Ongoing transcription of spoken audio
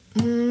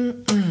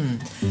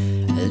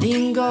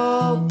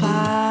Lingo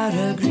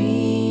para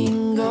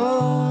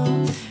gringo,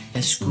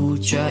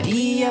 escucha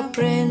y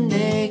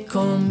aprende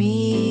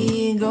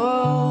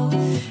conmigo.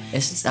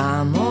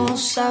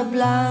 Estamos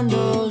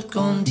hablando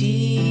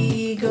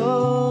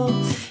contigo.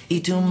 Y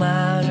tu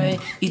madre,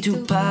 y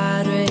tu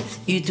padre,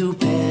 y tu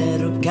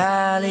perro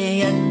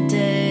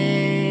caliente.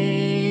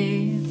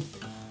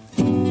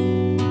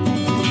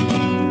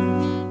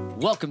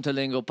 Welcome to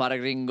Lingo para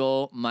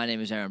Gringo. My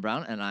name is Aaron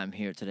Brown, and I'm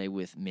here today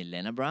with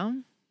Milena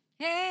Brown.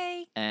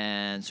 Hey.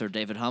 And Sir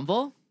David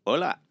Humble.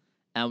 Hola.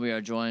 And we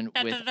are joined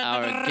with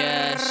our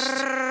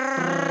guest,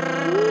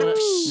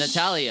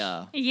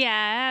 Natalia.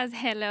 Yes.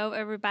 Hello,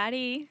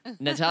 everybody.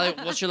 Natalia,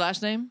 what's your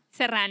last name?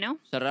 Serrano.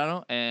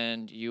 Serrano.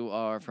 And you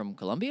are from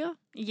Colombia?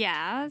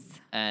 Yes.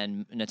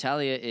 And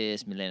Natalia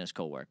is Milena's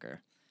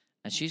coworker.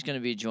 And she's going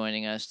to be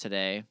joining us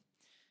today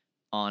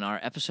on our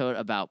episode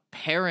about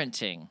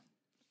parenting.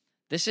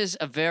 This is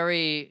a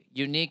very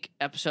unique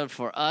episode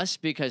for us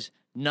because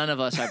none of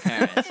us are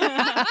parents.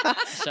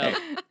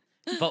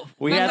 But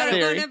we have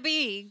theory. We're gonna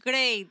be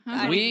great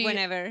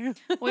whenever.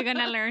 We're going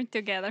to learn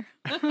together.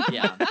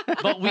 Yeah.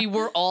 But we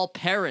were all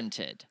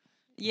parented.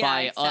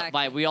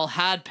 Exactly. We all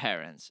had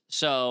parents.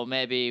 So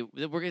maybe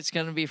it's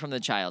going to be from the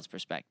child's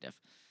perspective.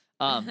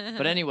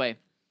 But anyway.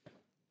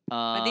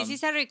 But this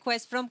is a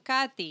request from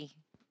Kathy,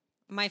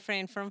 my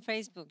friend from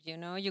Facebook. You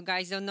know, you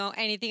guys don't know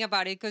anything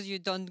about it because you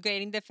don't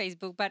get in the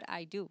Facebook, but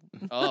I do.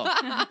 Oh,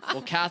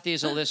 well, Kathy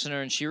is a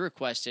listener, and she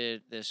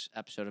requested this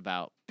episode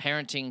about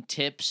parenting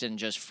tips and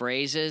just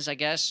phrases, I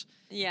guess.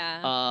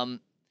 Yeah.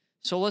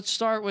 So let's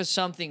start with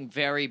something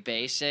very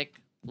basic,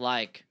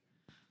 like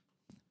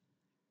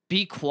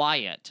be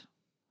quiet,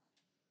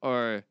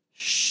 or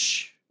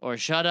shh, or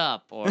shut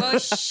up, or Well,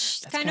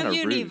 shh, kind of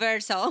kinda rude.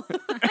 universal.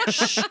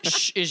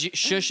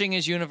 shushing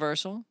is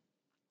universal.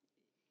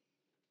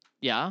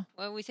 Yeah.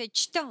 Well, we say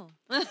chto.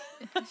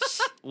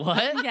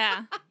 What?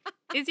 Yeah.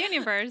 It's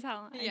universal,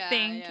 I Yeah,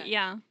 think. yeah.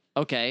 Yeah.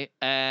 Okay,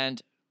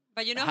 and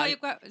But you know How how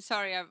do- you...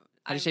 Sorry. how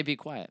do you say be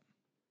quiet?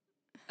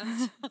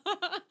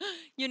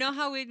 You know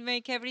how we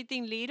make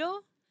everything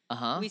little?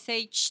 Uh-huh. We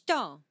say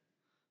chto.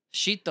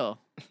 Shito.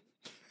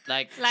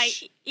 Like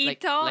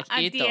Ito like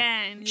at ito. the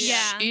end.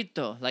 Yeah.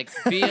 Shito. Like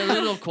be a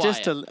little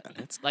quiet. Just a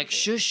Like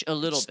shush a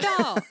little bit.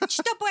 Chto.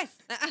 Chto pues.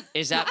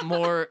 Is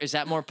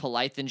that more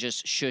polite than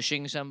just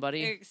shushing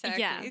somebody? Exactly.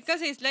 Yes.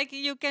 Because it's like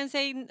you can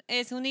say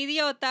es un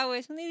idiota o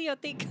es un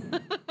idiotic.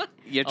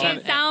 you're trying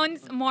It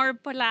sounds more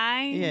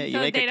polite. Yeah, you so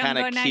make they it don't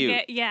kinda gonna cute.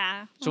 get,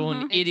 yeah. So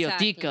an Exactly.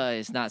 idiotica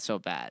is not so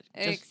bad.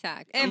 Just-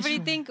 Exactly.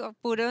 Everything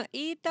puro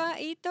ito,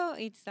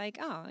 it's like,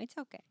 oh, it's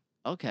okay.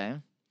 Okay.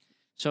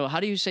 So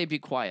how do you say be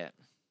quiet?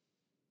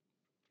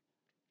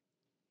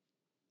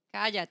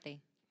 Cállate.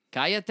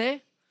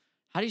 Cállate?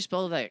 How do you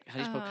spell that? How do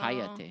you spell Oh.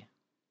 cállate?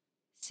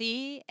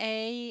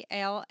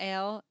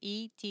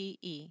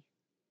 Callete.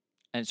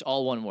 And it's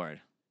all one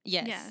word.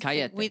 Yes. Yes.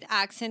 Cállate. With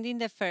accent in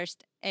the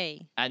first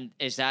A. And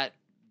is that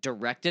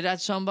directed at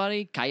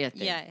somebody? Cállate.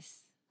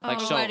 Yes. Like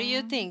Oh. so. What do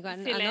you think?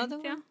 Another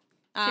Silencio. one?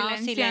 Oh,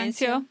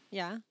 Silencio.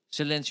 Yeah.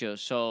 Silencio.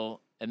 So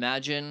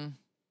imagine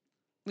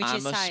Which I'm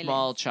is a silence.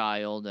 small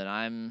child and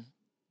I'm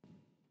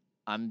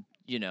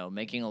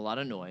making a lot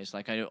of noise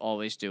like I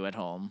always do at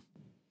home.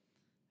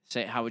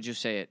 How would you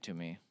say it to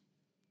me?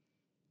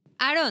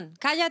 Aaron,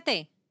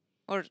 cállate.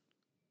 Or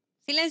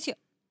silencio.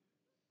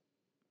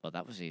 Well,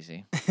 that was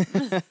easy.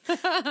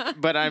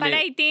 But I But mean,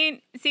 I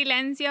think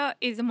silencio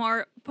is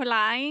more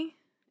polite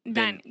than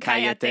Than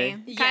cállate.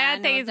 cállate? Yeah,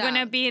 Cállate no is going to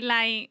doubt. be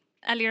like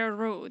a little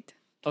rude.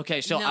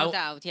 Okay, so No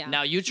doubt, yeah.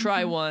 now you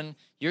try one.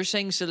 You're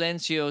saying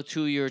silencio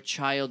to your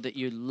child that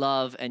you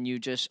love, and you're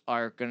just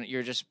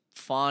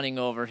fawning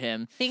over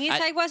him. Thing is,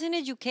 I wasn't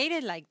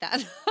educated like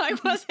that. I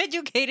was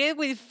educated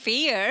with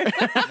fear.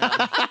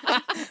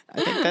 I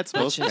think that's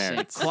most Just say,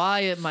 parents.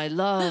 quiet, my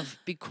love.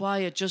 Be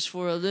quiet just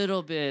for a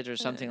little bit, or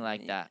something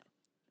like that.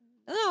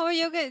 No,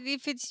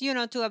 if it's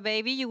to a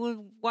baby, you would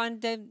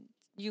want them.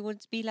 You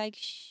would be like,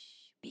 shh,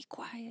 be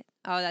quiet.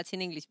 Oh, that's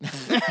in English.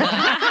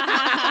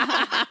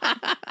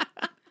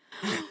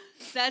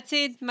 That's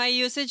it. My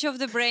usage of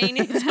the brain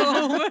is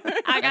over.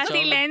 Haga That's all.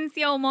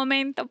 silencio un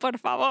momento, por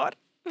favor.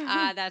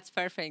 That's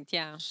perfect.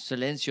 Yeah,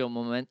 Silencio,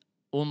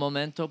 un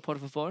momento, por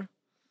favor.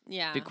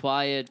 yeah. Be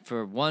quiet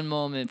for one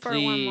moment, For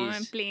please. one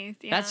moment, please.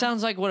 Yeah. That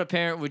sounds like what a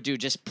parent would do,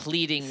 just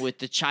pleading with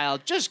the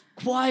child. Just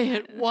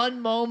quiet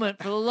one moment,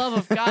 for the love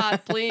of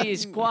God,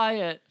 please,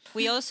 quiet.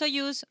 We also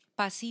use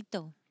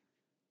pasito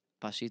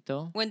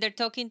Pasito. when they're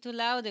talking too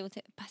loud. They would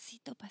say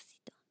pasito,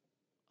 pasito,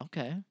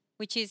 Okay.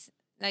 which is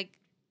like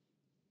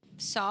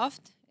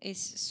soft. Is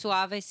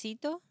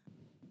suavecito.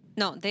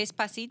 No,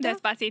 despacito.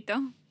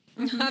 Despacito.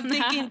 I'm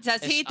thinking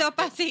pasito,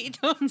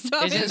 pasito.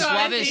 Isn't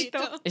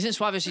Suavecito. Isn't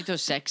suavecito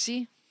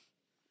sexy?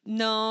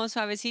 No,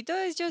 suavecito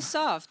is just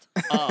soft.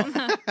 Oh,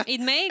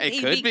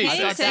 It could be I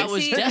became thought that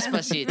was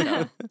sexy.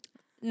 despacito.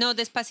 No,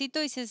 despacito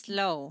is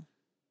slow,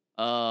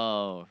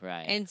 Oh,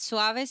 right. and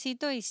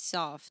suavecito is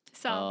soft.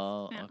 So,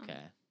 Oh, yeah.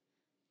 okay.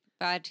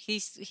 But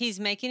he's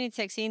making it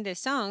sexy in the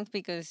songs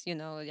because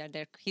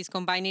he's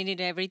combining it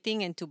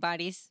everything into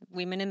bodies,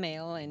 women and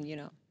male, and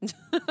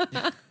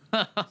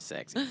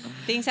Sexy.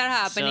 things are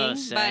happening,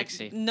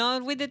 sexy. but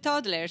not with the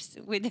toddlers.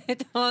 With the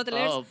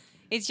toddlers, Oh,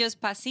 it's just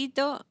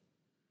pasito,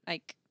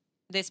 like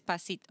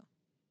despacito.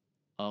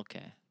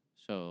 okay.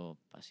 So,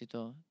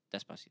 pasito,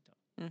 despacito.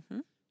 Hmm.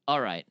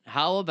 All right.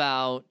 How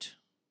about,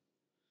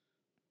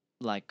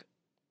 like,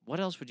 what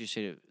else would you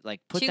say?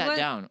 Like, put She that was-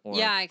 down. Or,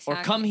 yeah, Or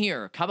come exactly.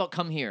 here. How about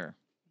come here?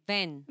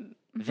 Ven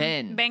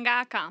Ven.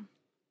 Venga acá.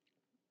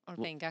 or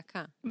venga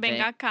acá.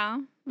 Venga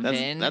acá.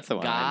 That's the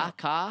one I know. Ga,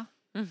 ka.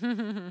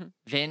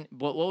 Ven.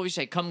 What would we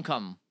say? Come.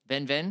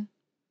 Ven, ven.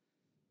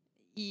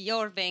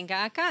 Or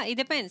venga acá. It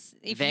depends.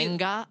 If you,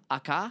 Venga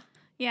acá.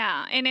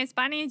 Yeah, in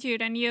Spanish you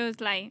don't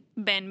use like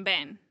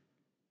ben.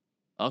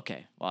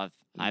 Okay. Well,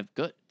 I've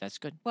good. That's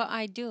good. well,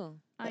 I do.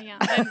 Oh yeah,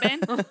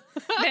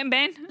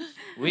 ben.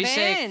 We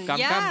say Ven, come,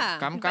 yeah.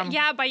 come.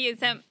 Yeah, but you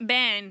say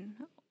ben,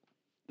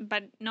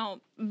 but no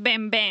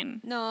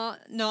ben. No,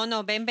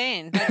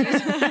 ben. But you-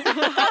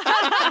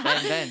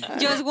 Ven.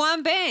 just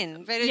one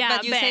ben. Yeah,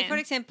 but you say,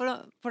 ven.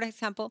 for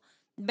example,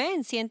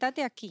 ven,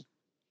 siéntate aquí.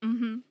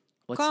 Mm-hmm.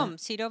 What's Come,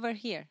 sit over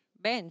here.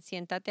 Ven,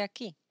 siéntate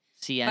aquí.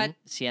 that? but-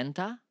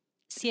 Sienta.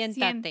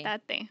 Siéntate.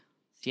 Siéntate.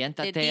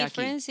 Siéntate The aquí.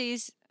 difference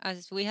is,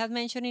 as we have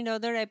mentioned in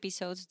other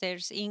episodes,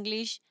 there's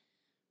English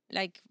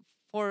like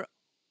for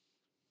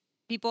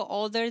people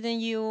older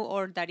than you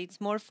or that it's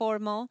more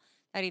formal,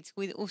 that it's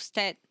with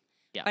usted.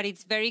 Yeah. But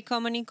it's very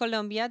common in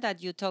Colombia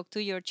that you talk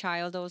to your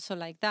child also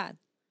like that.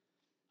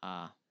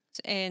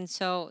 And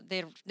so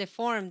the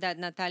form that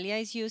Natalia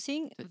is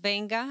using,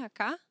 venga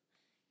acá,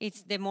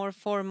 it's the more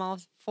formal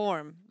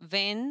form.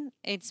 Ven,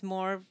 it's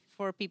more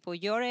for people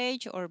your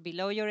age or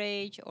below your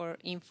age or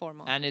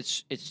informal. And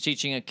it's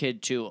teaching a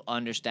kid to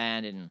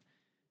understand and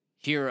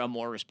hear a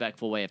more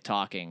respectful way of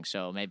talking.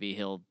 So maybe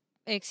he'll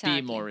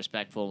Exactly. be more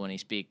respectful when he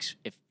speaks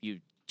if you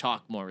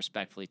talk more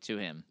respectfully to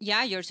him.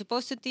 Yeah, you're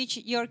supposed to teach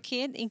your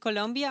kid in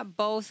Colombia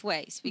both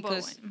ways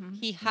because ways, mhm.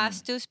 he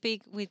has to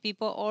speak with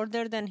people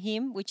older than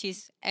him, which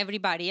is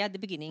everybody at the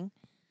beginning,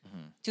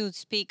 to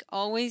speak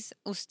always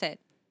usted.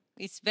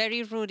 It's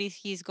very rude if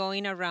he's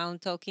going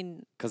around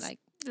talking 'Cause like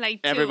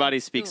Like Everybody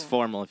speaks Two.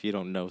 formal if you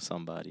don't know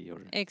somebody.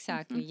 Or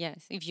exactly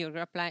yes. If you're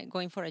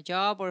going for a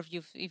job or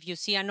if you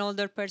see an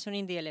older person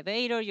in the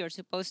elevator, you're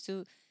supposed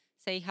to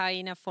say hi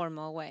in a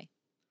formal way.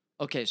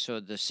 Okay, so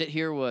the sit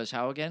here was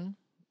how again?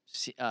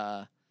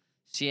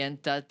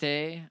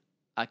 Siéntate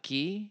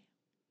aquí,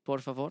 por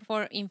favor.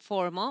 For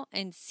informal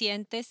and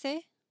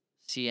siéntese,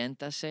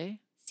 Siéntase.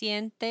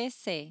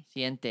 Siéntese.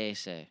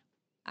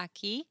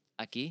 aquí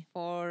Aquí.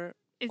 for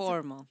It's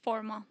formal.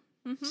 formal.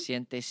 Mhm.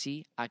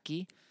 Siéntese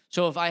aquí.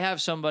 So if I have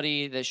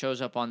somebody that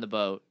shows up on the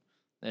boat,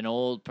 an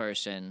old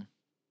person,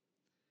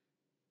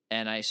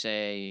 and I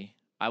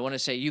want to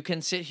say, you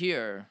can sit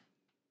here,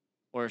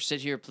 or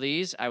sit here,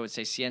 please, I would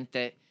say,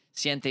 siéntese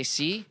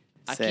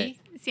aquí.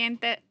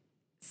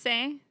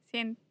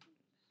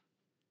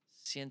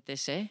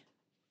 Siéntese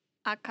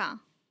Acá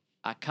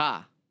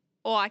acá,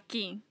 o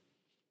aquí.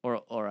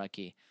 or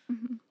aquí.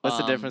 what's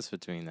the Um, difference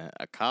between that?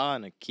 A ka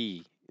and a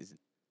key. Is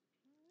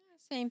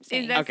Same It's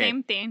thing. the Okay.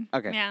 same thing.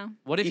 Okay. Yeah.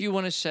 What if you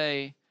want to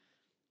say,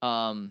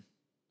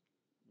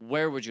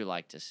 where would you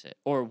like to sit?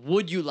 Or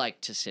would you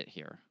like to sit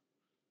here?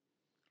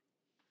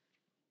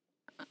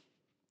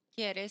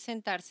 ¿Quiere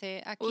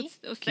sentarse aquí?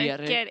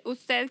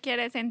 Usted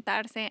quiere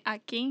sentarse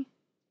aquí.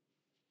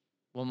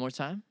 One more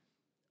time.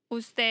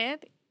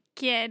 Usted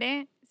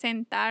quiere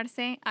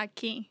sentarse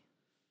aquí.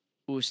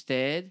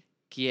 Usted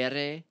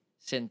quiere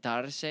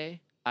sentarse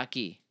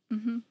aquí.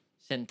 Mhm.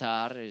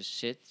 Sentar is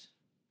sit.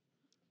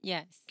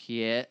 Yes.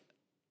 Quiere?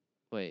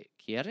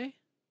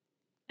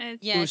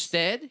 It's Yes.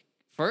 Usted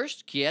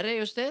first?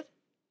 ¿Quiere usted?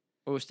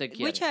 Or usted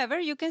quiere? Whichever,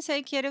 you can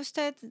say, ¿quiere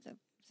usted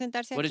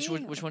sentarse What aquí? is,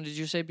 which one did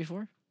you say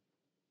before?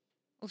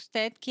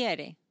 Usted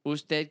quiere.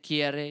 Usted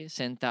quiere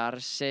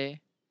sentarse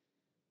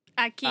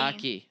aquí.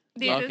 aquí.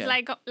 This Okay. is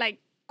like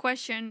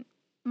question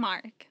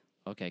mark.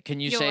 Okay. Can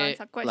you You say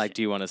answer question. like,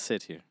 do you want to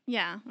sit here?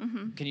 Yeah.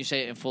 Mhm. can you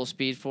say it in full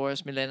speed for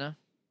us, Milena?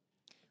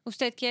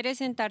 ¿Usted quiere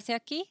sentarse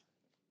aquí?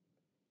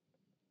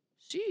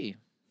 Sí.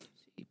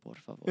 Sí, por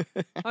favor.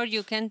 Or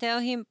you can tell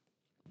him,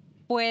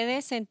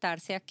 puede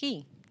sentarse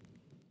aquí.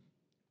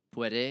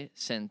 Puede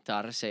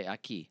sentarse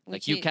aquí. Like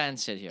Which you is- can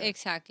sit here.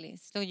 Exactly.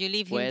 So you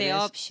leave him the Puedes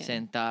option.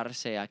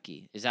 sentarse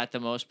aquí. Is that the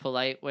most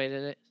polite way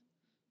to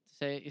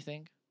say it, you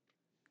think?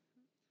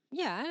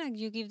 Yeah, like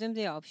you give them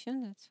the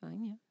option. That's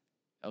fine.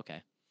 Yeah.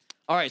 Okay.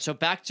 All right, so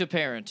back to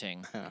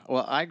parenting.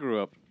 Well, I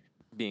grew up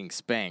being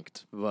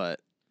spanked, but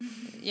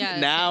Yeah.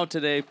 now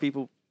today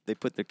people they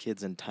put their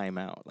kids in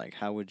timeout. Like,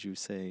 how would you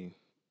say?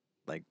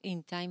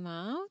 in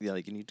timeout. Yeah,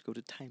 like you need to go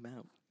to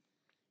timeout.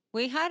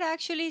 We had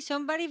actually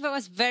somebody that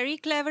was very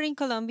clever in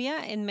Colombia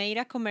and made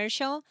a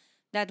commercial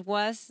that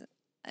was,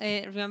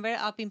 remember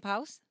Up in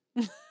Pause?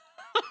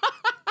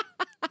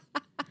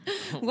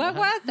 What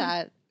was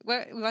that?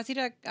 Was it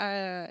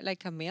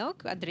like a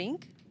milk, a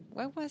drink?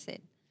 What was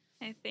it?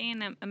 I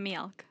think a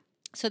milk.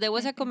 So there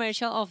was a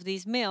commercial of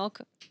this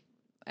milk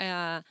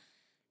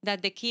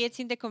that the kids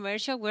in the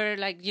commercial were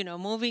like,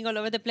 moving all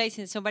over the place,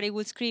 and somebody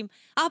would scream,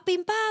 "Up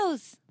in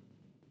paws!"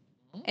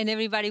 And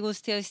everybody would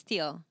still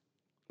still.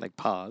 Like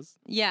pause.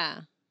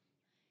 Yeah.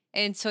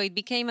 And so it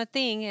became a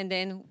thing, and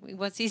then it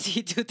was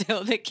easy to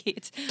tell the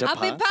kids, To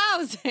 "Up in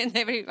paws!" And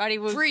everybody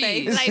would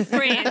say, Freeze. Like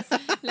freeze.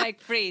 like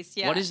freeze,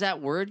 yeah. What is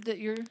that word that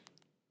you're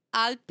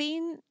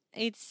Alpine?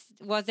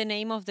 Was the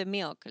name of the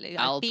milk. Like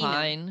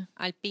Alpine?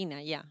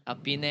 Alpina, yeah.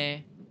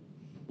 Alpine?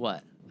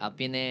 What?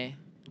 Alpine?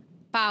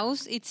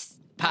 Paws, it's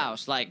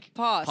Pause, like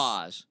Pause.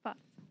 Pause. Pa-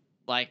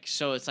 Like,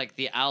 so it's like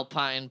the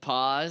Alpine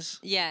pause.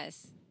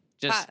 yes.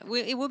 Just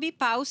It would be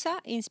pausa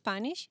in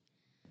Spanish,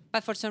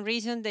 but for some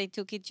reason they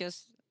took it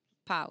just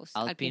pause.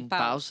 Alpine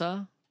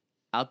pausa?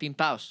 Alpine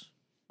pause.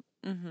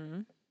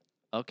 Mm-hmm.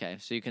 Okay,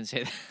 so you can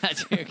say that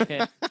too.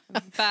 Okay.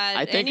 But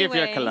I think if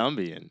you're anyway,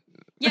 Colombian,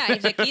 yeah,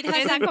 if the kid It's a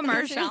hasn't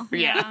commercial.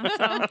 Yeah.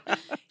 So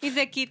if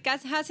the kid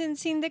hasn't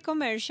seen the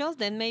commercials,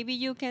 then maybe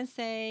you can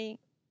say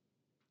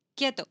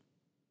quieto.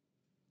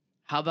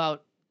 How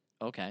about,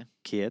 okay,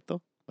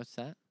 quieto, what's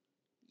that?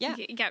 Yeah.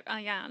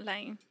 yeah,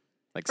 like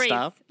like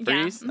stop, Yeah.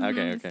 freeze. Mhm,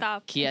 Okay, okay.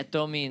 Stop.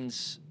 Quieto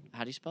means,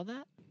 how do you spell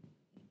that?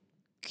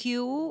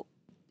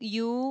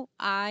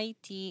 Quito,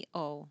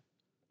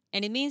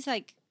 and it means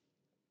like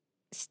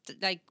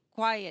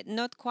quiet,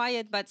 not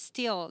quiet, but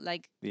still,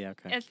 like Yeah,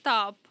 okay.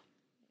 Stop.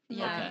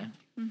 yeah. Okay.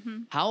 Mm-hmm.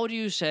 How do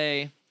you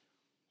say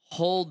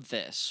hold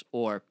this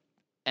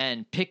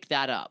and pick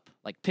that up?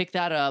 Like pick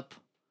that up,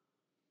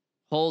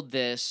 hold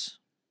this.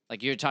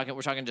 Like we're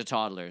talking to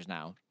toddlers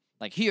now.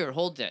 Like here,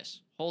 hold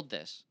this. Hold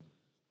this.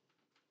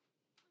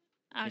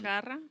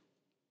 Agarra.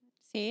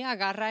 Sí,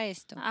 agarra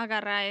esto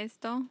Agarra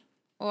esto.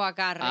 o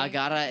agarre.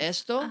 Agarra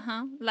esto.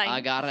 Uh-huh. Like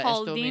Agarra esto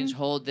holding. means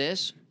hold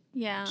this.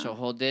 Yeah. So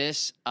hold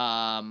this.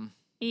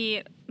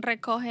 Y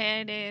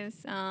recoger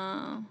is.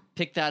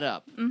 Pick that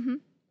up. Mm-hmm.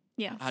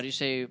 Yes. How do you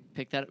say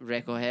pick that?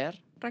 Recoger.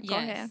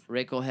 recoger? Yes.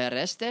 Recoger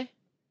este.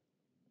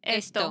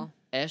 Esto.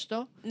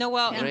 Esto. No,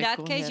 well, Yeah. in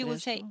that case, you Recoger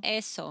would say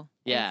eso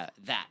Yeah,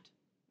 that.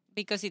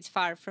 because it's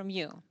far from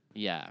you.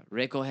 Yeah,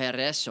 recoger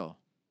eso.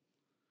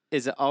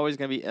 Is it always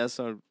gonna be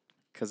eso?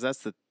 Because that's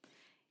the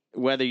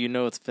whether you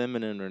know it's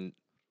feminine or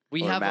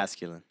We or have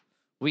masculine.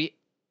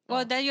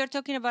 Well, then you're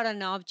talking about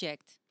an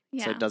object.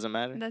 Yeah. So it doesn't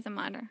matter. Doesn't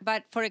matter.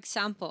 But for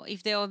example,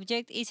 if the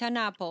object is an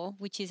apple,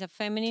 which is a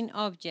feminine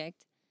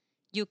object,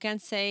 you can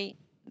say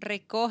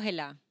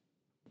recógela.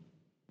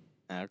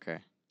 Okay.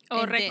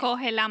 O And the-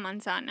 recoge la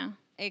manzana.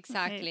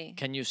 Exactly.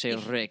 Can you say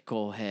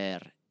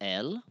recoger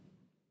el?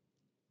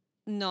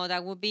 No,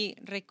 that would be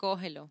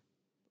recógelo.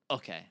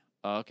 Okay.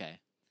 Okay.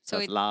 So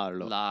it's it-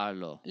 lalo.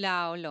 Lalo.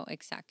 La o lo,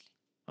 exactly.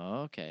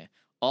 Okay.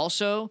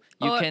 Also,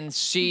 you Or- can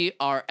see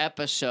our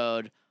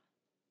episode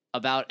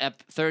about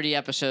 30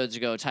 episodes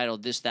ago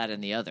titled This, That,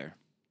 and the Other.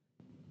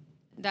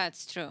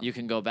 That's true. You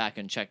can go back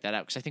and check that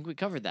out because I think we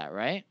covered that,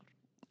 right?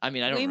 I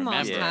mean, I don't we remember.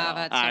 must Yeah. have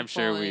at I'm some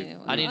sure point. we've-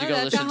 I need to Oh, go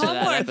that's listen a to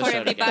that homework for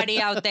episode again. everybody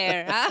out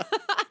there. Huh?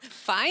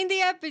 Find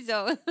the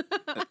episode.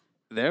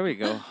 There we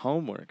go.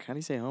 Homework. How do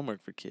you say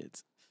homework for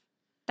kids?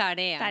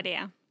 Tarea.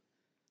 Tarea.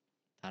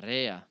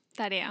 Tarea.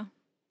 Tarea.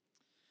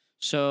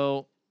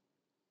 So,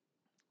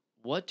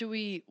 what do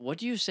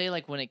you say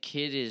like when a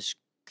kid is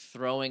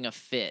throwing a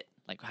fit?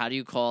 Like, how do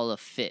you call a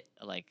fit?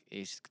 Like,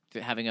 he's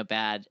having a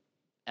bad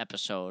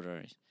episode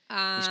or he's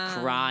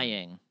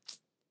crying.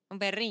 Un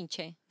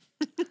berrinche.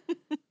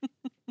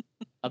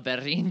 A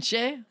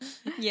berrinche?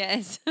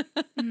 Yes.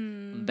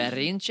 Mm.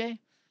 Berrinche?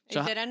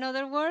 So Is there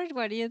another word?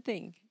 What do you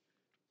think?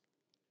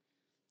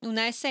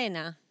 Una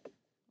escena.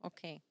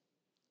 Okay.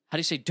 how do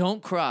you say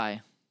don't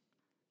cry?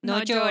 No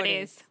No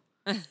llores.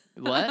 llores.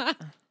 What?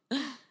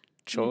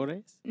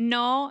 Chores?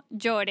 No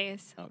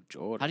llores. Oh,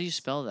 chores. How do you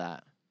spell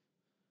that?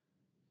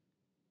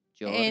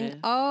 Llore?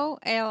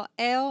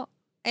 N-O-L-L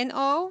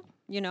N-O,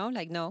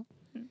 like no.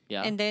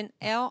 Yeah. And then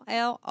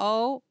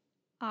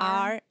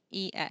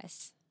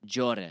L-L-O-R-E-S.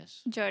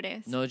 Llores.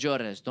 Llores. No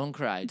llores. Don't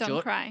cry.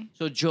 Don't cry.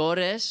 So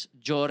llores,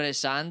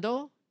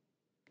 lloresando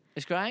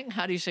is crying?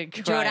 How do you say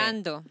cry?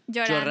 Llorando.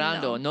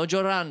 Llorando. No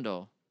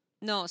llorando.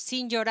 No,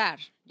 sin llorar,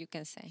 you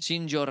can say.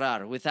 Sin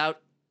llorar.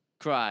 Without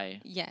cry.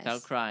 Yes.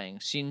 Without crying.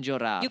 Sin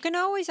llorar. You can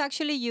always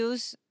actually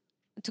use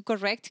to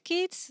correct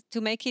kids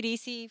to make it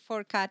easy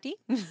for Katy.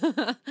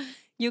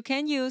 You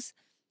can use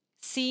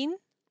sin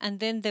and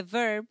then the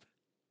verb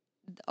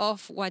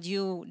of what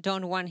you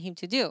don't want him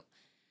to do.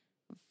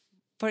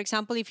 For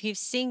example, if he's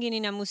singing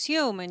in a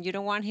museum and you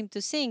don't want him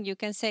to sing, you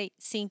can say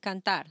sin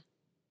cantar.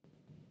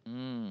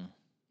 Mm.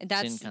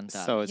 That's Sin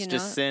cantar. So it's you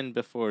just know, sin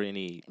before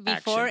any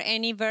before action.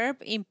 any verb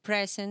in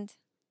present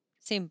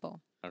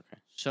simple. Okay.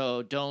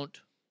 So don't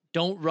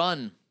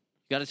run.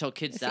 You got to tell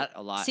kids that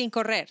a lot. Sin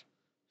correr.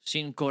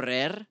 Sin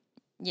correr.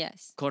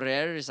 Yes.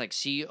 Correr is like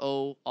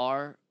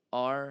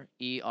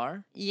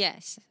C-O-R-R-E-R.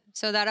 Yes.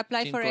 So that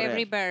applies Sin for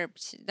every correr. verb.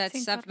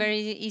 That's Sin a correr. very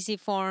easy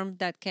form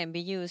that can be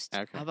used.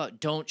 Okay. How about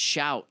don't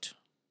shout?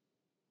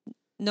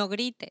 No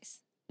grites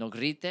No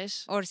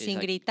grites. or is sin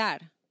like gritar.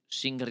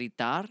 Sin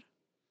gritar.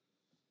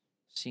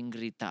 Sin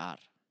gritar.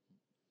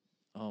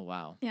 Oh,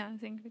 wow. Yeah,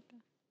 sin gritar.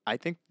 I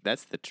think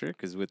that's the trick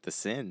is with the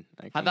sin.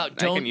 How about I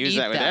don't can use eat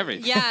that with that?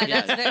 everything. Yeah,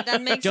 Yeah.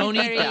 that makes Don't it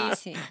eat very that.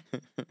 easy.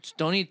 Just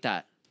don't eat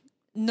that.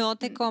 No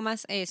te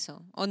comas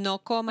eso. O no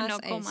comas No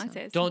comas eso.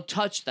 eso. Don't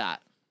touch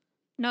that.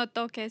 No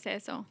toques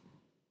eso.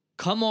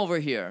 Come over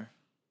here.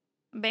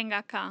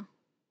 Venga acá.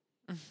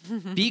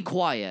 Be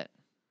quiet.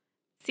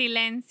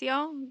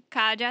 Silencio.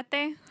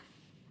 Cállate.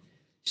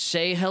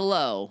 Say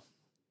hello.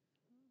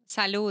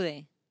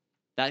 Salude.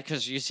 That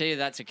because you say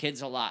that to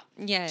kids a lot.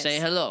 Yes. Say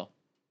hello.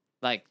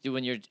 Like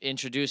when you're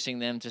introducing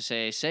them to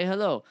say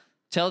hello.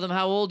 Tell them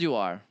how old you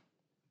are.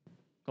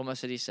 ¿Cómo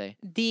se dice?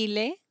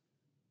 Dile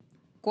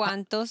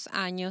cuántos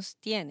años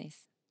tienes.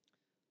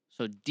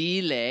 So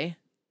dile,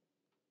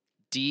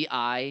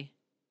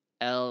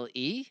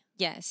 D-I-L-E,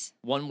 Yes.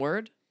 one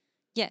word.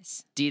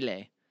 Yes.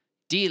 Dile.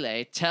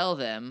 Dile, tell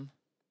them,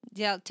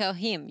 Tell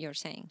him, you're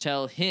saying.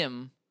 tell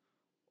him.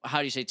 How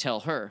do you say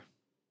tell her?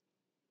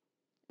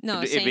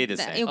 No, It'd be the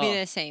that- same. It'll be Oh.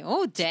 the same.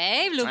 Oh,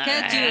 Dave, look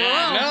at you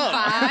Ah, on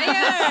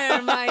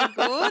fire. My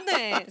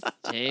goodness.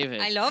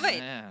 David. I love it.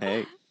 Yeah.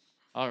 Hey,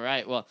 All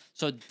right. Well,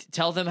 so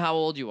tell them how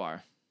old you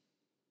are.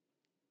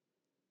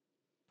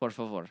 Por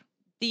favor.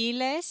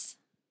 Diles.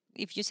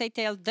 If you say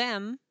tell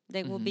them,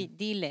 they will be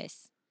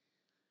diles.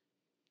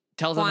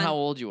 Tell them Cuan- how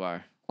old you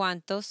are.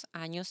 ¿Cuántos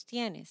años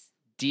tienes?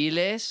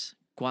 Diles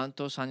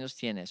cuántos años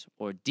tienes.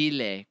 Or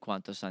dile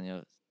cuántos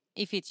años.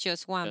 If it's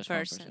just one Just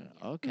person.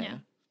 Okay. Yeah.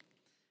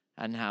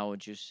 And how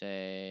would you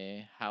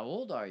say, how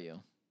old are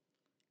you?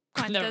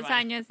 ¿Cuántos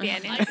mind. años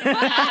tienes?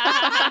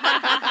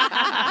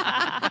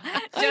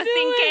 Just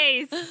in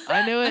case.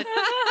 I knew it.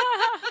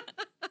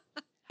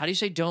 How do you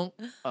say don't?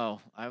 Oh,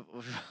 I've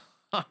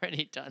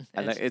already done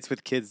I this. like, it's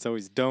with kids. It's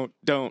always don't.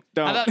 How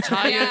about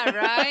tie your, Yeah,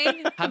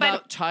 right? how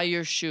about tie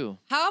your shoe?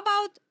 How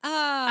about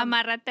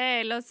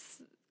Amárrate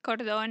los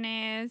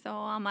cordones o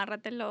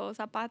amárrate los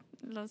zapatos.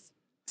 Los,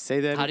 Say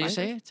that. How do you again.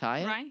 say it? Tie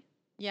it? right?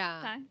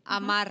 yeah, Tie.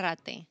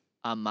 amárrate.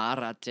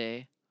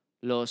 Amárrate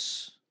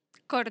los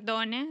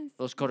Cordones.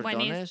 Los when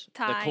cordones, it's the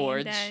tied,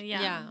 cords.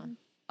 yeah. Yeah.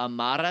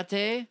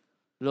 amárrate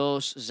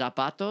los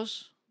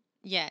zapatos.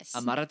 Yes.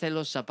 Amárrate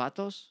los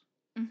zapatos.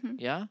 Mhm.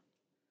 Yeah?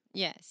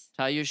 Yes.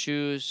 Tie your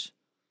shoes.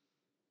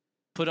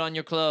 Put on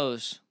your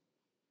clothes.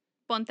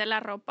 Ponte la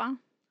ropa.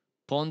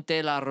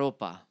 Ponte la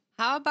ropa.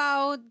 How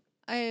about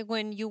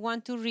when you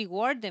want to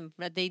reward them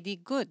that they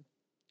did good?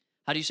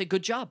 How do you say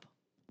good job?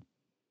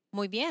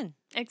 Muy bien.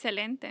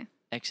 Excelente.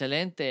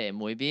 Excelente.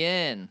 Muy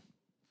bien.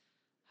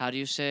 How do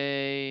you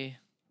say,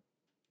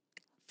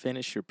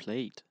 Finish your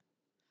plate.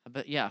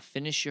 but yeah,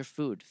 finish your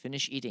food.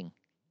 Finish eating.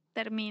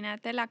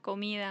 Termínate la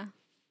comida.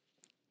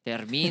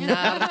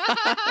 Terminar.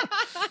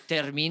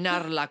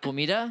 Terminar la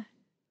comida.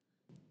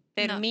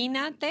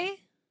 Termínate.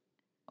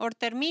 Or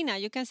termina,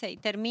 you can say,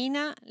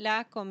 termina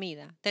la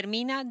comida.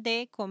 Termina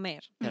de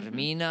comer.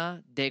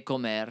 Termina de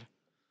comer.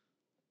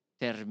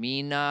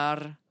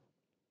 Terminar.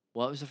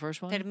 What was the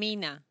first one?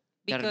 Termina.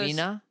 Because,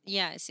 Termina.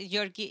 yes,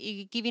 you're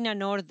giving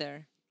an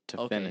order.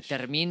 To Okay. finish.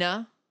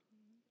 Termina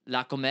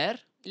la comer.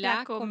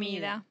 La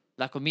comida.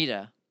 La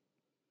comida.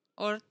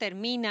 Or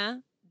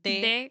termina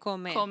de,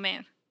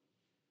 comer.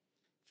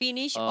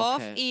 Finish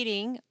off Okay.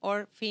 eating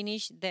or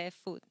finish the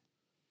food.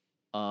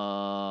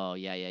 Oh,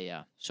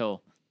 yeah.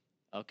 So,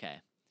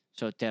 okay.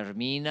 So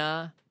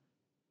termina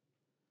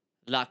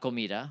la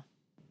comida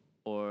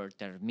or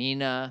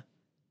termina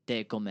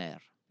de comer.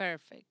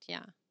 Perfect,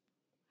 yeah.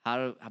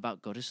 How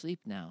about go to sleep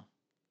now?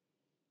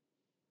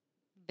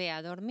 Ve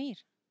a dormir.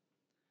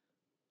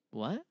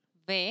 What?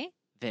 Ve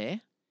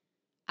Ve.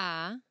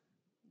 a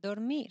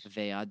dormir.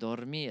 Ve a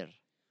dormir.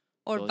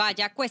 Or Go to-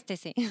 vaya,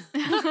 acuéstese.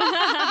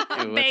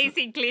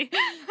 Basically.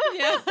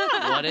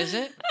 What is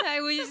it? I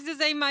used to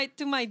say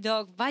to my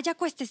dog, vaya,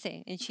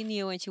 acuéstese. And she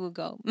knew and she would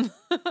go.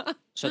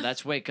 So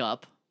that's wake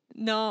up.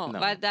 No, No.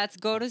 but that's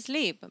go to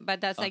sleep.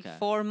 But that's like Okay.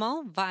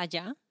 formal,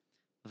 vaya,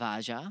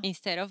 Vaya.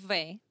 instead of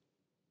ve.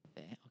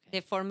 Ve. Okay.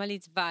 The formal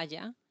is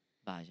vaya.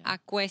 Vaya.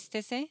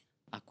 Acuéstese,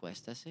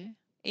 Acuéstase.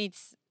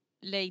 it's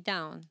lay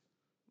down.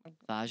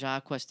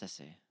 Vaya,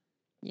 acuéstase.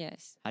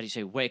 Yes. How do you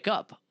say wake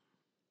up?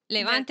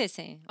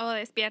 Levántese. O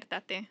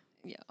despiértate.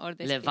 Yeah, or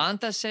despierta.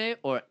 Levántase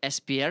or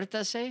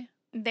espiértase.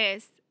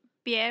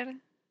 Despiértase.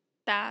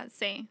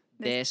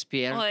 O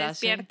Despiértase.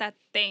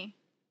 despiértate.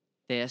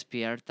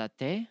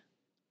 Despiértate.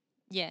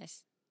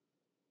 Yes.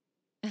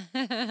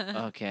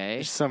 Okay.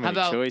 There's so How many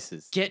about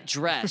choices. get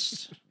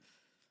dressed?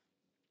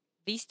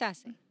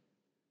 Vístase.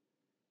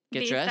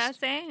 Get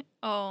dressed? Vístase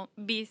o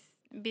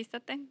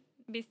vístate.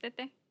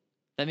 Vístete.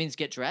 That means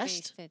get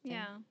dressed? Vístete.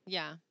 Yeah.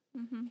 Yeah.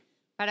 Mhm.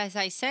 But as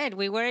I said,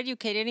 we were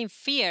educated in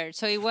fear.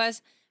 So it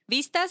was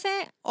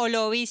vístase o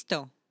lo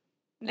visto.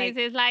 This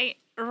is like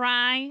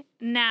right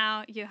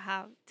now you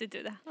have to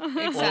do that.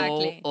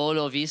 Exactly. O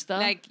lo vista?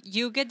 Like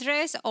you get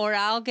dressed or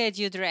I'll get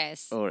you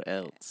dressed. Or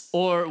else.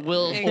 or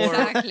will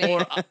Exactly.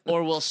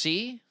 or we'll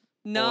see?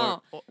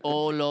 No. Or,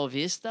 o lo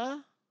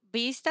vista?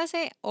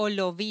 Vístase o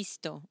lo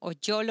visto. O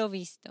yo lo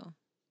visto.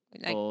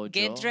 Like O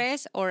get yo.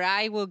 dressed or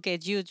I will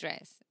get you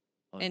dressed.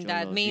 And yo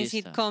that lo means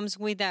vista. it comes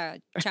with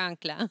a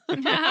chancla.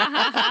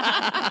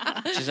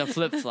 Which is a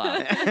flip flop.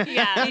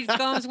 Yeah. It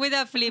comes with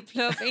a flip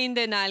flop in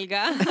the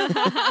nalga.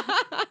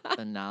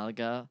 The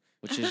nalga,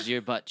 which is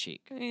your butt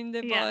cheek. In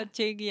the Yeah. butt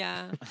cheek,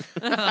 yeah.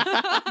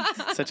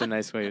 Such a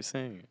nice way of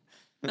saying it.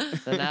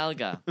 The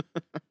nalga.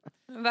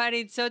 But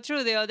it's so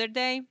true. The other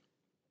day,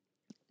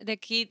 the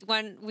kid,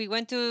 when we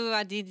went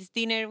to this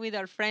dinner with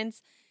our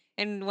friends,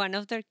 and one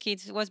of their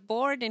kids was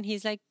bored, and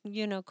he's like,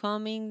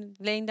 coming,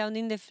 laying down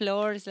in the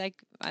floor. It's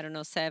like, I don't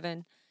know,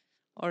 7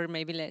 or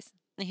maybe less.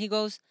 And he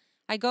goes,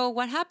 I go,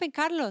 what happened,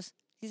 Carlos?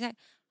 He's like,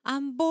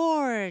 I'm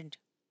bored.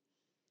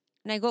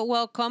 And I go,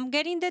 well, come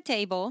get in the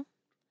table.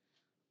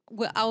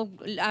 Well, I'll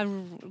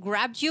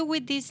wrap you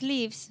with these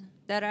leaves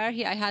that are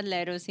here. I had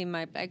lettuce in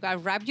my bag. I'll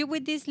wrap you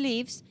with these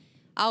leaves.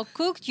 I'll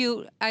cook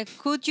you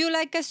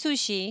like a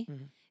sushi,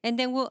 and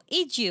then we'll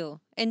eat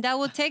you. And that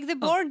will take the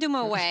boredom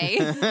away.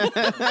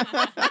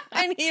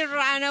 And he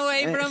ran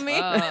away from me.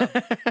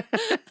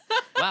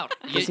 Wow.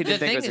 Because he The didn't think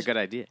thing it was a is, good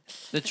idea.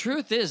 the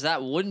truth is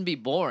that wouldn't be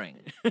boring.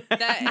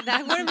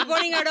 That wouldn't be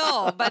boring at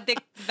all. But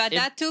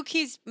that took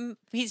his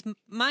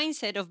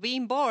mindset of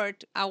being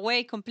bored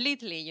away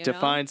completely. You To know?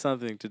 find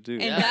something to do.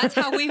 And that's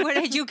how we were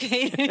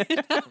educated.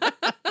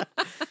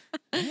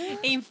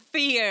 In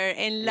fear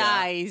and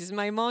lies.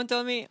 My mom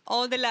told me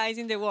all the lies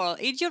in the world.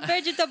 Eat your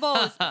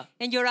vegetables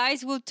and your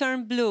eyes will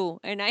turn blue.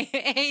 And I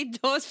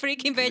ate those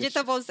freaking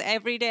vegetables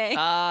every day.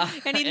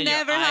 And it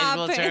never your eyes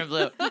happened. will turn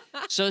blue.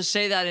 So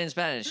say that in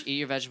Spanish. Eat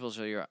your vegetables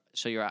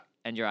so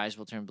your eyes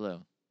will turn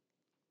blue.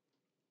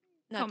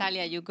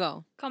 Natalia, you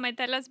go.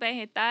 Comete los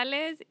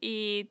vegetales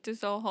y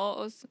tus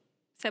ojos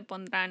se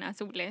pondrán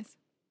azules.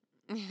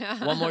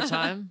 One more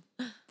time.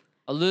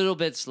 A little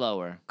bit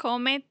slower.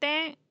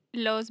 Cómete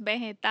los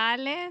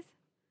vegetales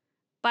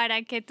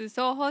para que tus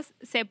ojos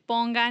se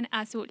pongan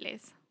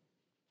azules.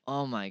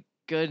 Oh my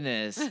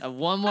goodness.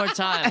 One more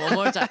time. One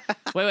more time.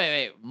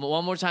 Wait.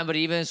 One more time, but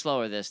even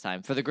slower this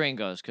time for the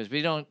gringos, because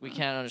we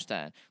can't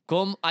understand.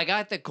 I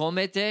got the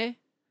comete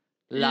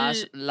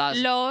los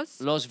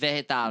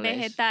vegetales.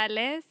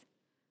 Vegetales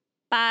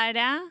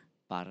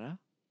para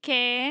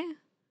que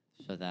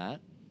So that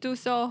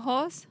tus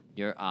ojos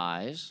your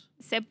eyes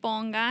se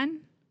pongan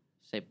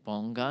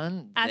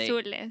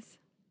azules.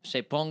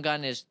 Se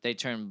pongan is they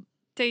turn,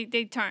 They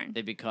turn.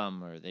 they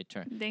become, or they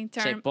turn. They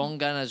Se turn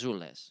pongan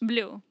azules.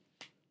 blue.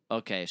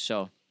 Okay,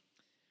 so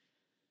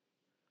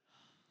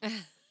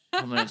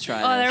I'm gonna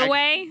try Other this.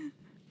 way.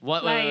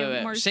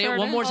 Wait. more Say it one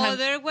shorter? more time.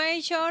 Other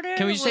way, shorter.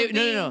 Can we say would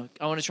no? be-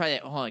 I want to try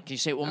that. Hold on. Can you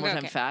say it one more Okay,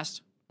 time okay.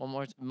 fast? One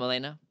more,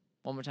 Milena.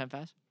 One more time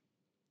fast.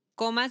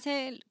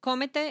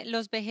 Cómete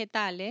los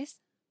vegetales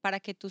para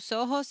que tus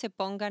ojos se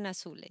pongan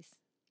azules.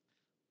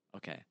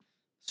 Okay.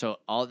 So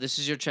all this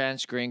is your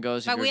chance,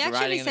 gringos. But if we you're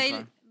actually riding in the say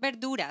car.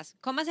 verduras.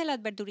 Cómase las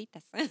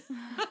verduritas.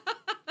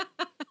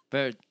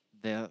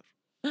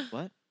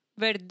 What?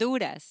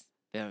 Verduras.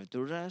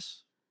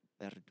 Verduras.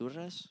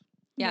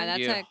 Yeah, that's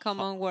Your a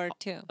common word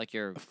too. Like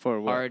your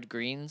For what? hard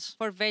greens.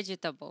 For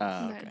vegetables.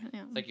 Okay.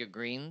 Yeah. Like your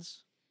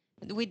greens.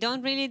 We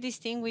don't really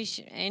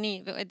distinguish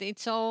any.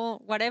 It's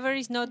all whatever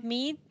is not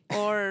meat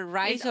or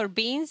rice or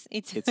beans.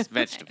 It's It's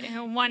vegetable.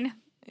 One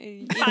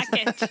it's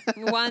packet.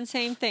 one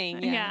same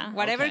thing. Yeah. Yeah.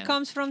 Whatever Okay.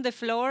 comes from the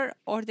floor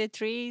or the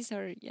trees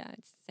or it's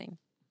the same.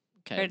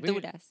 Okay.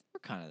 Verduras.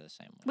 We're kind of the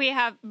same way. We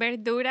have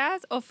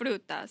verduras o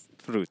frutas.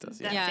 Frutas.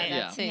 That's Yeah. Yeah, it.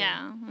 that's it.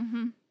 Yeah.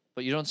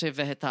 But you don't say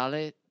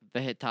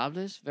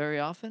vegetables very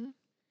often.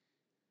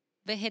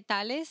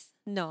 Vegetales?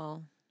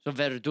 No. So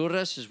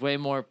verduras is way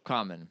more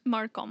common.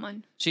 More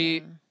common.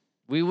 See,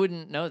 we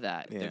wouldn't know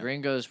that. The Yeah.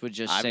 gringos would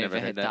just I've say never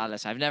heard that.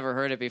 vegetales. I've never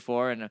heard it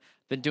before, and I've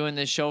been doing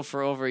this show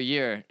for over a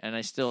year, and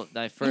I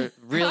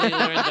really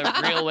learned the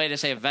real way to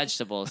say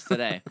vegetables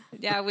today.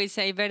 Yeah, we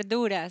say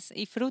verduras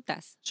y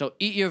frutas. So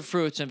eat your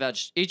fruits and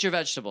eat your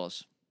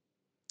vegetables.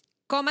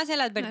 Cómase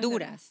las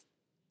verduras.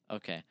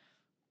 Okay.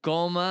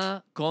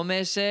 Comese.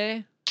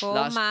 Comase.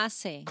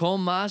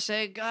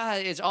 Comase. God,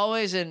 it's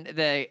always in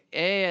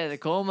the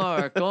coma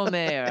or come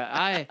or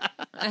I.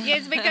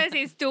 Yes, because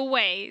it's two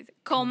ways.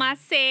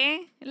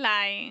 Comase,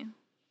 like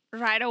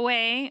right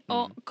away,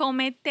 or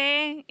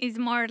comete is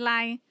more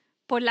like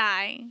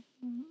polite.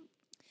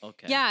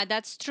 Okay. Yeah,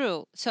 that's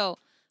true. So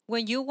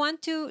when you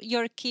want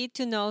your kid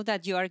to know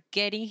that you are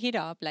getting hit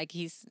up, like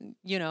he's,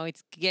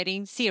 it's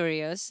getting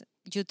serious,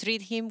 you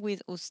treat him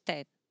with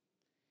usted.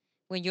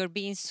 When you're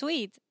being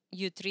sweet,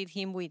 you treat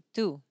him with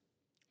tú.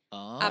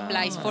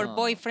 Applies for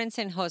boyfriends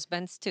and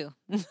husbands too.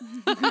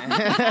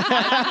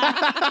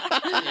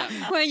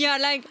 When you're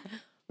like,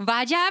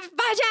 vaya,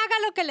 haga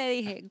lo que le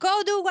dije.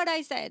 Go do what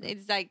I said.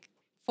 It's like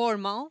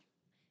formal.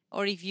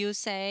 Or if you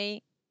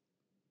say,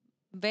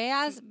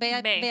 veas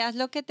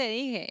lo que te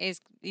dije,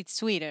 it's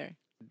sweeter.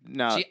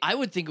 Now, See, I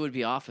would think it would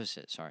be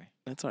opposite. Sorry.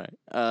 that's all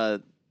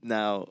right.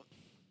 Now,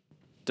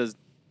 does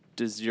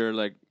your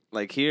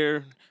like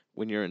here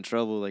when you're in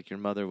trouble, like your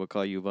mother will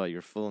call you by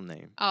your full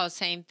name? Oh,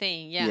 same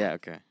thing. Yeah. Yeah.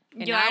 Okay.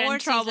 And You are in ours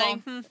is trouble.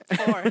 like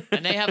 4.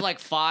 And they have like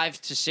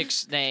 5 to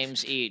 6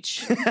 names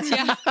each.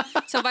 Yeah.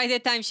 So by the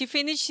time she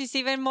finished, she's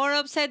even more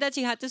upset that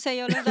she had to say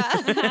all of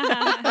that.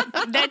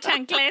 The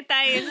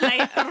chancleta is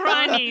like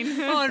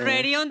running.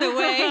 Already on the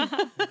way.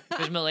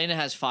 Because Milena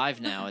has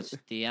 5 now. It's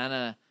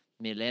Diana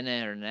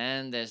Milena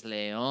Hernandez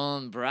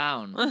Leon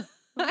Brown.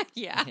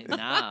 Yeah.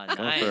 Nah,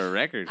 Going nice. for a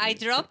record. I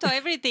dropped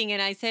everything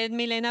and I said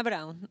Milena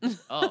Brown.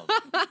 Oh,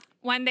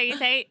 When they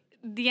say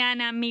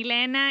Diana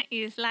Milena,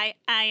 is like,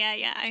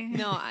 ay.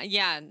 No,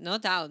 yeah, no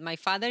doubt. My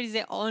father is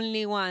the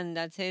only one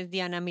that says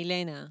Diana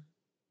Milena.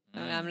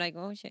 And I'm like,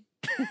 oh, shit.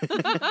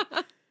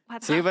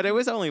 What See, the- but it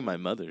was only my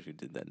mother who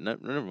did that.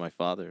 Never my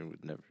father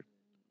would never.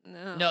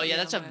 no, yeah,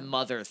 that's a my-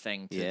 mother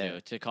thing to Yeah.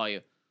 do, to call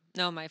you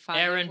No, my father.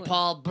 Aaron would.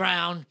 Paul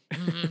Brown.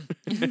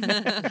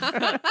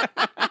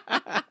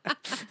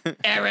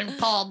 Aaron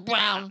Paul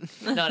Brown.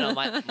 No,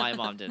 my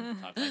mom didn't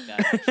talk like that,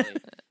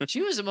 actually.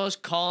 She was the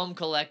most calm,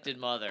 collected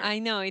mother. I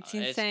know, it's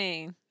It's-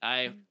 insane.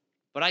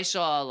 But I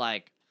saw,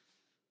 like,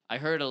 I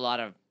heard a lot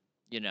of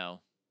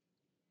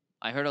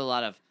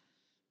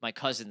my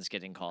cousins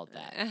getting called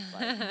that.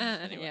 Like,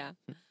 anyway. Yeah.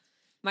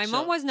 My So-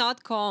 mom was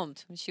not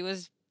calmed. She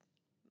was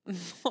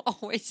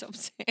always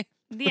upset.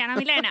 Diana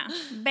Milena,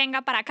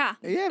 venga para acá.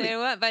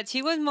 Yeah, But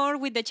she was more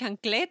with the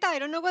chancleta. I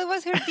don't know what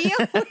was her deal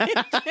with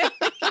it.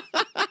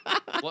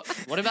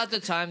 What about the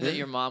time that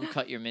your mom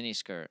cut your mini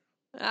skirt?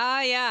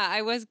 Yeah,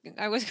 I was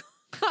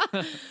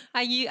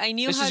I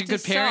knew This how is a to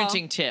good sew.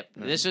 parenting tip.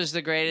 This was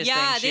the greatest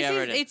Yeah, thing she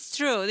ever did. it's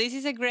true. This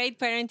is a great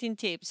parenting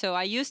tip. So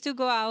I used to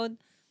go out,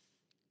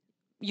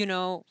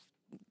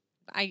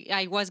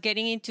 I was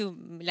getting into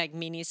like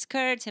mini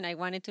skirts and I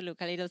wanted to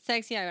look a little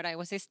sexy, but I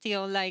was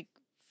still like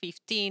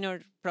 15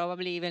 or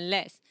probably even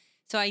less.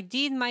 So I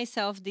did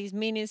myself this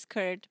mini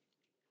skirt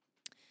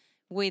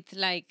with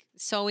like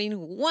sewing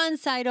one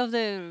side of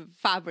the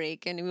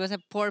fabric, and it was a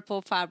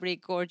purple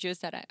fabric, gorgeous,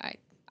 that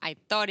I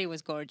thought it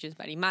was gorgeous,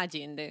 but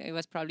imagine, it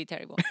was probably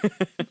terrible.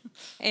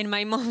 And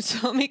my mom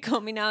saw me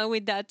coming out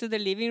with that to the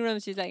living room.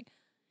 She's like,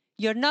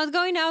 "You're not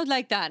going out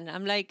like that." And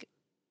I'm like,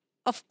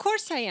 "Of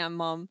course I am,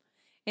 Mom."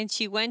 And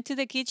she went to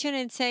the kitchen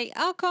and say,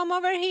 "Oh, come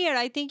over here.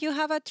 I think you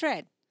have a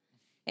thread."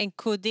 And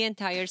cut the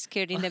entire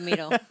skirt in the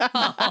middle.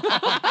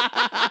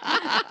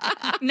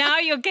 Now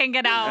you can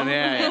get out.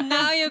 Yeah. And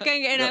now you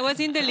can. And I was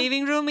in the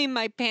living room in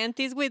my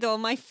panties with all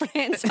my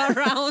friends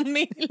around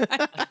me.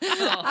 Like,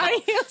 are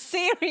you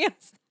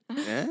serious?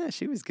 Yeah,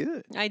 she was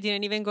good. I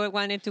didn't even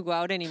wanted to go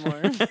out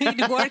anymore.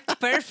 It worked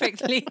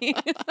perfectly.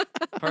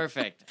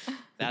 Perfect.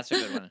 That's a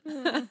good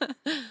one.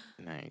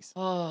 Nice.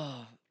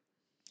 Oh,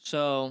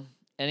 so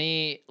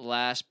any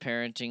last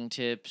parenting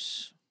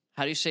tips?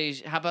 How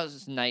about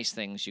nice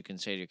things you can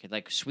say to your kid,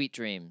 like sweet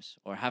dreams,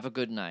 or have a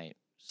good night,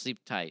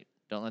 sleep tight,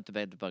 don't let the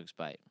bed bugs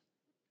bite.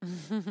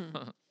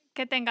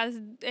 Que tengas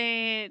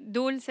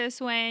dulces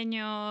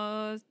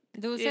sueños.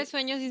 Dulces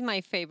Sueños is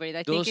my favorite.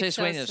 I think Dulce it's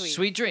so sueños, sweet.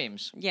 sweet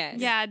dreams. Yes.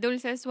 Ya,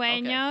 dulces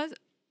sueños.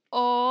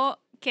 O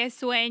que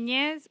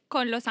sueñes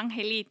con los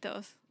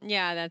angelitos.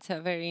 Yeah, that's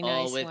a very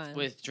nice Oh, one.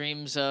 with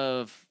dreams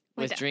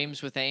With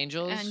dreams with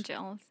angels.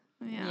 Angels.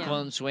 Yeah. Yeah.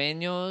 Con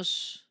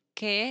sueños.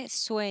 Que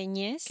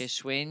sueñes Que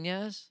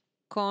sueñas.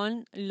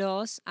 con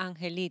los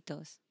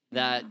angelitos.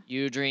 That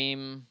you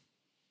dream.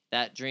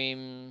 That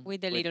dream.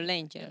 With the little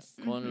angels.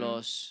 Con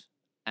los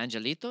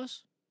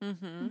angelitos.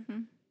 Mm-hmm.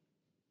 Mhm.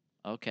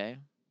 Okay,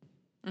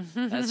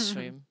 that's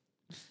sweet.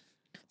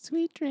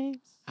 Sweet dreams.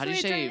 How do you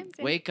Sweet say dreams,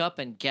 yeah. wake up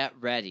and get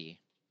ready?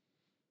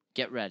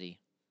 Get ready.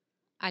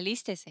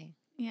 Alístese.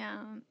 Ya.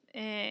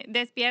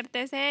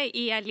 Despiértese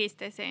y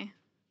alístese.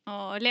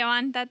 O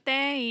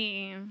levántate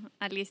y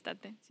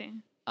alístate.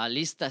 Sí.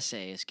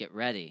 Alístase is get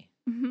ready.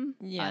 Ujú.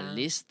 Yeah.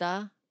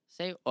 Alístase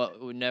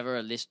or never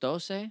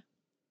alistose.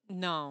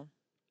 No.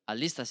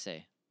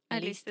 Alístase.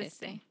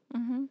 Alístese.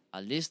 Ujú.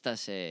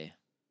 Alístase.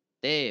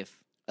 Dave.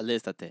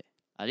 Alístate.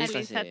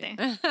 Alístase.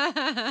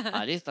 Alístate.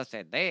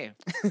 Alístase. Dave.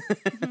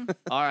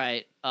 All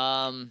right.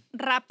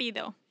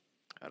 Rápido.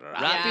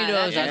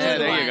 Rapido is that's a a Yeah,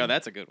 good there one. you go.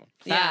 That's a good one.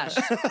 Yeah. Fast.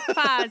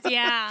 Fast,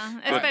 yeah.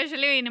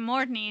 Especially in the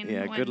morning.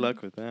 Yeah, when- good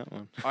luck with that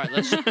one. All right,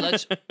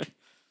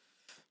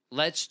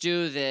 let's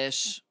do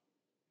this.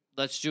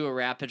 Let's do a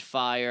rapid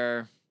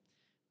fire.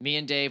 Me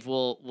and Dave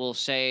will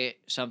say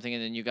something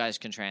and then you guys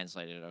can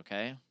translate it,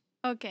 okay?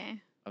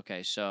 Okay.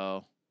 Okay,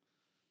 so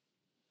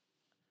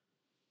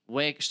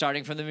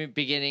starting from the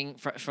beginning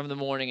from the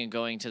morning and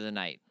going to the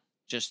night.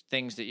 Just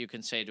things that you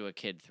can say to a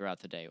kid throughout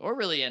the day, or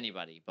really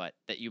anybody, but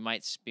that you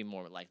might be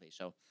more likely.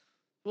 So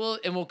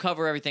we'll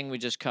cover everything we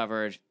just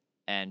covered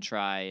and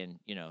try and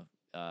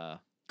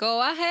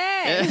Go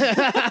ahead.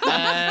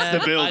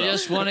 and the build-up. I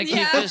just want to keep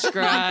Yeah.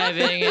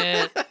 describing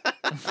it.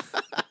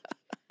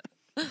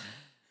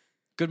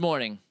 Good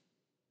morning.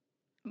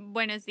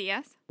 Buenos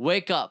días.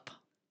 Wake up.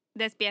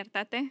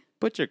 Despiértate.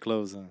 Put your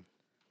clothes on.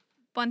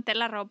 Ponte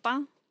la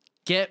ropa.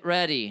 Get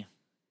ready.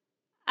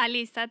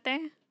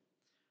 Alístate.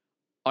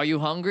 Are you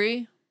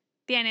hungry?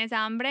 ¿Tienes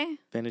hambre?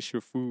 Finish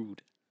your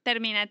food.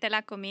 Termínate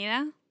la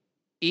comida.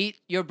 Eat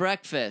your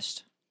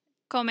breakfast.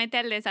 Cómete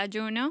el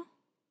desayuno.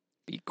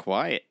 Be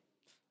quiet.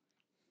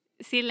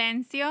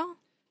 silencio.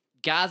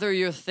 Gather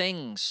your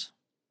things.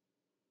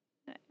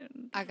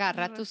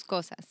 Agarra tus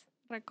cosas.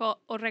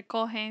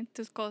 Recoge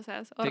tus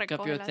cosas. O Pick up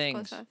recoge your las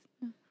things. cosas.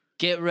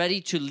 Get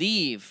ready to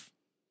leave.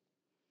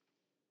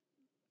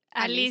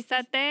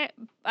 Alístate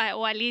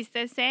o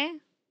alístese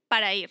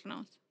para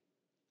irnos.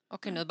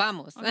 Ok, nos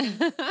vamos.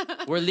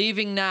 We're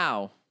leaving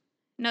now.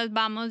 Nos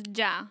vamos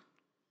ya.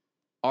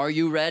 Are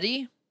you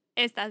ready?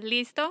 ¿Estás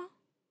listo?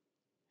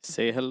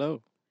 Say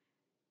hello.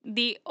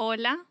 Di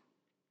hola.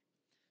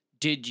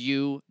 Did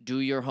you do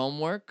your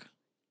homework?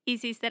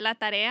 ¿Hiciste la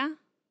tarea?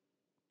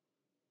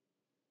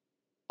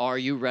 Are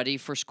you ready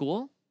for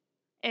school?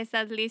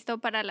 ¿Estás listo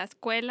para la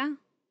escuela?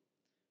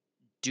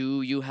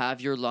 Do you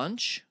have your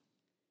lunch?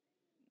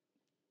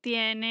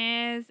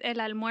 ¿Tienes el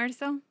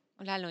almuerzo?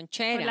 La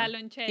lonchera. O la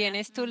lonchera.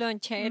 ¿Tienes tu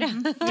lonchera?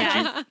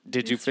 Yes.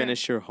 Did you It's true.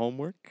 finish your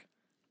homework?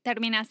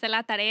 ¿Terminaste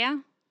la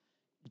tarea?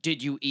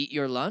 Did you eat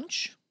your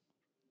lunch?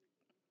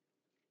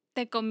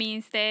 ¿Te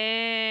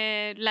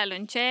comiste la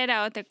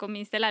lonchera o te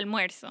comiste el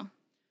almuerzo?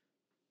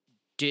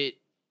 Did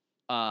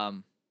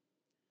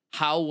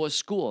how was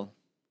school?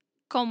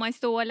 ¿Cómo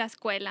estuvo la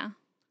escuela?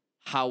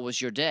 How was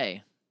your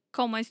day?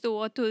 ¿Cómo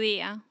estuvo tu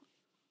día?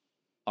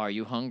 Are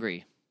you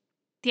hungry?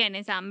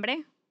 ¿Tienes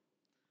hambre?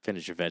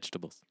 Finish your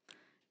vegetables.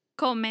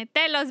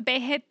 Cómete los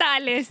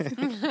vegetales.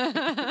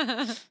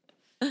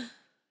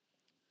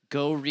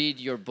 Go read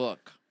your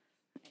book.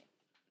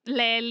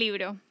 Lee el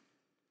libro.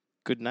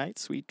 Good night,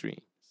 sweet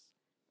dreams.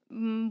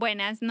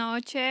 Buenas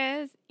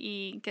noches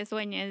y que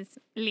sueñes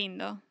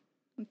lindo.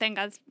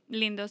 Tengas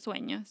lindos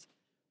sueños.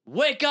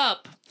 Wake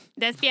up!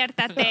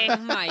 Despiértate. Oh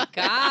my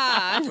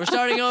God. We're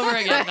starting over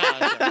again. No,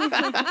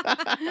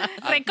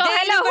 Recoge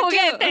los number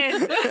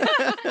juguetes.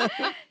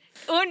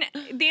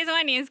 This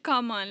one is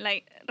common.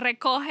 Like,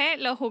 recoge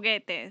los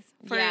juguetes.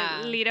 For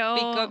Yeah. little.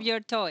 Pick up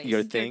your toys.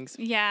 Your things.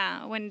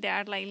 Yeah, when they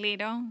are like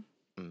little.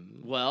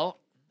 well,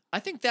 I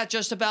think that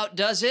just about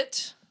does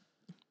it.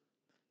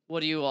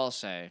 What do you all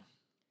say?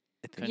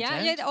 Yeah,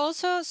 Content? yet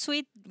also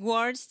sweet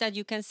words that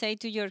you can say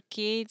to your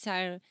kids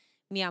are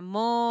mi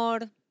amor,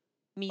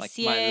 mi Like my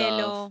cielo.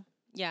 love.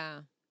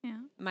 Yeah. Yeah.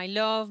 My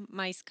love,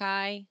 my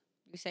sky.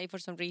 You say for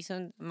some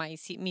reason mi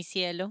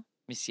cielo.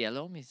 Mi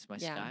cielo, my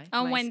Yeah. sky.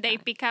 And My when they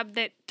sky. pick up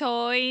the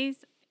toys,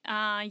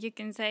 you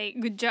can say,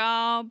 good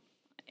job,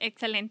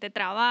 excelente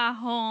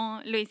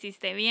trabajo, lo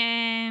hiciste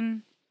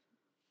bien.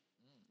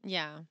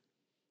 Yeah.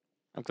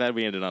 I'm glad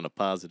we ended on a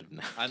positive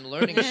note. I'm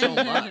learning so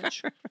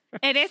much.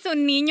 Eres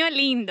un niño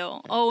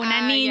lindo o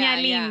una niña yeah,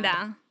 yeah.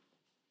 linda.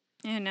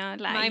 You know,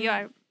 like My- you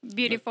are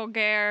beautiful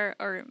girl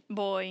or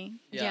boy.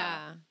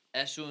 Yeah.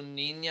 Es un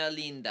niña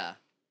linda.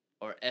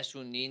 Or es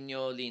un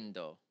niño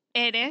lindo.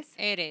 Eres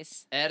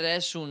Eres.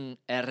 Eres un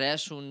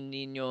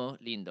niño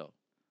lindo.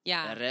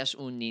 Yeah. Eres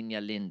un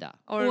niña linda.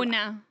 Or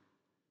una.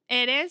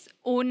 Eres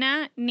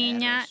una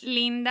niña Eres.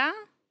 linda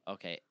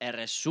Okay.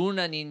 Eres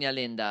una niña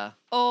linda.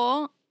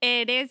 o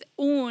eres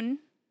un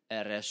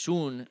Eres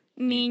un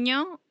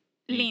niño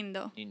ni-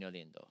 lindo. niño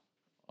lindo.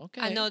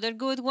 Okay. another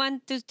good one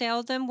to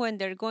tell them when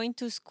they're going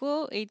to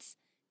school, it's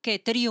que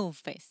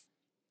triunfes.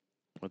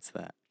 What's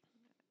that?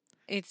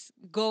 It's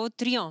go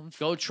triumph.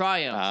 Go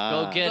triumph. Ah.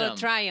 Go get Go them.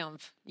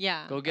 triumph.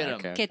 Yeah. Go get them.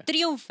 Okay. Que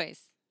triunfes.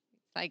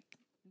 Like,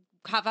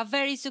 have a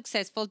very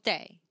successful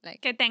day. Like,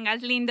 Que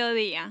tengas lindo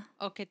día.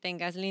 o que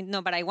tengas lindo.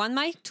 No, but I want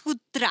my to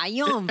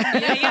triumph.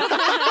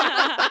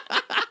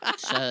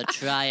 So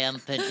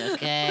triumphant,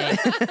 okay?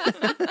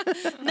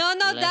 No,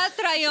 not that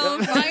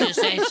triumph.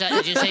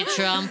 Did you say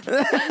Trump? No.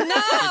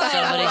 Did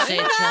somebody say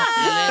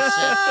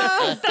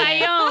Trump?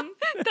 Triumph.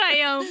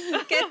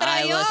 Triumph. Que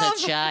I was triumph.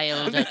 a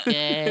child,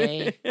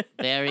 okay?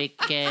 Very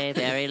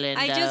lindo.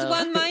 I just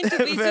want mine to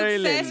be Very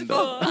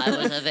successful. I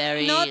was a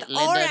very Not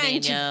lindo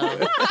orange.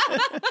 niño.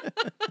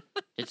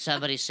 Did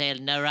somebody say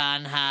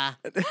naranja?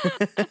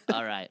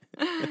 All right.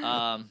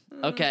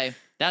 Okay,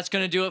 that's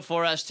going to do it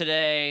for us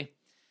today.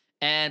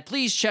 And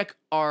please check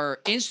our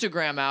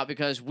Instagram out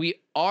because we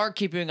are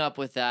keeping up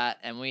with that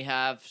and we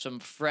have some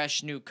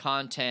fresh new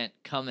content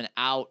coming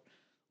out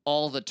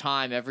all the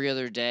time, every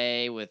other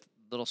day with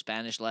little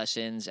Spanish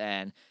lessons.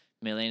 And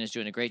Milena's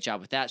doing a great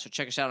job with that. So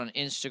check us out on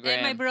Instagram.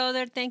 And my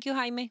brother, thank you,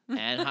 Jaime.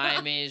 And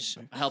Jaime's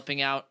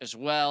helping out as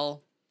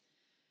well.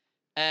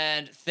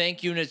 And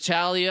thank you,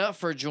 Natalia,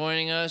 for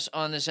joining us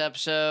on this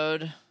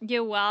episode.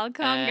 You're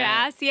welcome.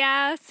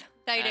 Gracias.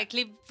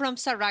 Directly from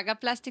Saraga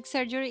Plastic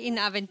Surgery in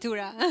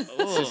Aventura.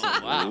 Oh,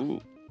 wow.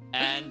 Ooh.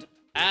 And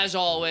as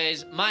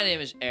always, my name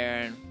is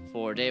Aaron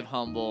for Dave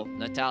Humble,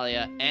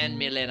 Natalia, and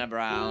Milena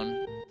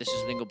Brown. This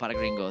is Lingo para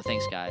Gringo.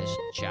 Thanks, guys.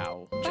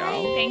 Ciao.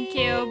 Thank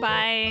you.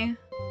 Bye.